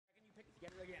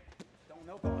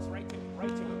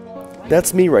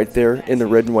That's me right there in the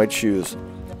red and white shoes.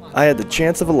 I had the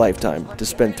chance of a lifetime to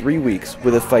spend 3 weeks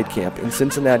with a fight camp in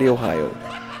Cincinnati, Ohio,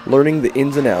 learning the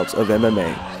ins and outs of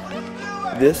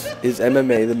MMA. This is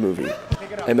MMA the movie,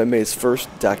 MMA's first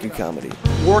docu-comedy.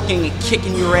 Working and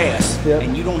kicking your ass,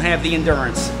 and you don't have the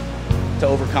endurance to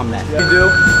overcome that. You do.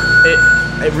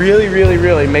 It really, really,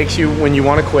 really makes you, when you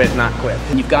want to quit, not quit.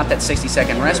 And you've got that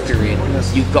 60-second rest period.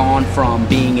 You've gone from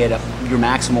being at your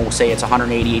maximal, say it's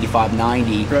 180, 85,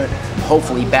 90, right,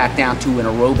 hopefully back down to an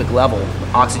aerobic level,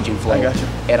 oxygen flow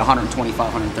at 125,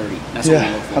 130. That's what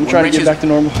we look for. I'm trying to get back to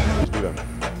normal.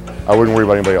 I wouldn't worry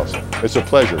about anybody else. It's a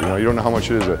pleasure, you know. You don't know how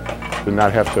much it is to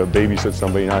not have to babysit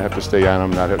somebody, not have to stay on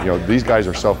them, not have, you know. These guys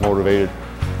are self-motivated.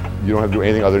 You don't have to do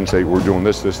anything other than say, we're doing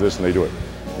this, this, this, and they do it.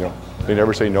 You know, they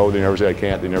never say no, they never say I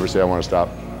can't, they never say I want to stop.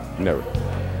 Never.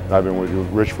 I've been with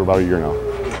Rich for about a year now.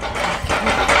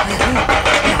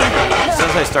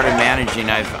 Since I started managing,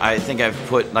 I think I've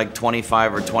put like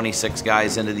 25 or 26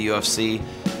 guys into the UFC.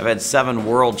 I've had 7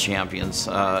 world champions,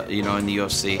 you know, in the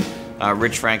UFC.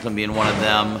 Rich Franklin being one of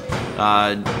them,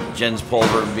 Jens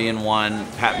Pulver being one,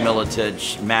 Pat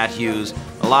Miletich, Matt Hughes,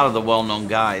 a lot of the well-known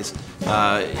guys.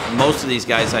 Most of these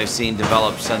guys I've seen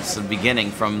develop since the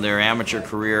beginning, from their amateur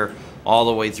career all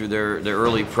the way through their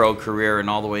early pro career and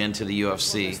all the way into the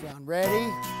UFC.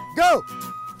 Ready, go!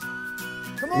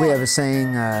 We have a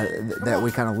saying that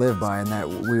we kind of live by, and that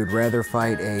we would rather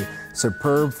fight a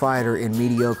superb fighter in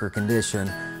mediocre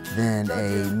condition than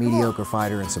a mediocre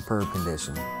fighter in superb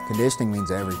condition. Conditioning means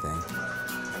everything.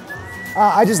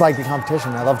 I just like the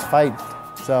competition. I love to fight,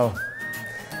 so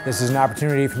this is an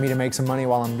opportunity for me to make some money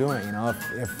while I'm doing it. You know,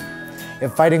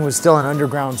 if fighting was still an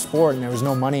underground sport and there was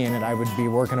no money in it, I would be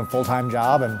working a full-time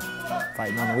job and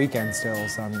fighting on the weekend still.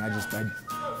 So I mean, I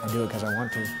do it because I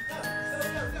want to.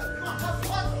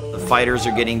 The fighters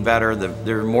are getting better.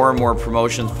 There are more and more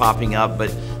promotions popping up,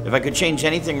 but if I could change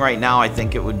anything right now, I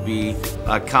think it would be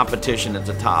competition at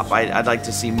the top. I'd like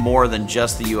to see more than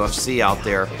just the UFC out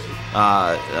there.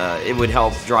 It would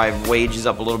help drive wages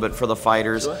up a little bit for the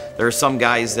fighters. There are some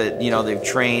guys that, you know, they've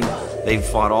trained, they've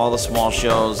fought all the small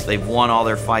shows, they've won all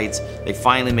their fights, they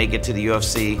finally make it to the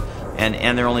UFC,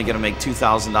 and they're only going to make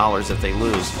 $2,000 if they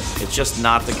lose. It's just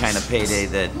not the kind of payday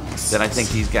that I think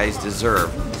these guys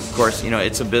deserve. Of course, you know,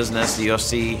 it's a business. The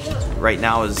UFC right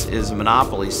now is a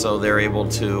monopoly, so they're able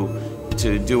to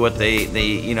do what they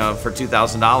you know, for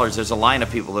 $2,000, there's a line of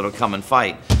people that'll come and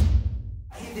fight.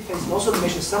 Defense, most of the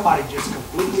missions, somebody just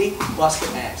completely busted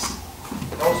ass.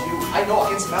 That was you. I know, I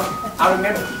can smell it. I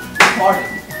remember.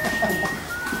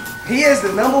 He is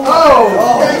the number one.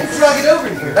 Oh, you drug it over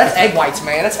here. That's egg whites,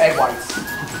 man. That's egg whites.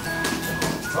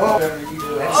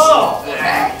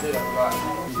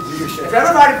 If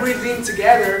everybody breathes in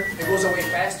together, it goes away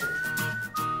faster.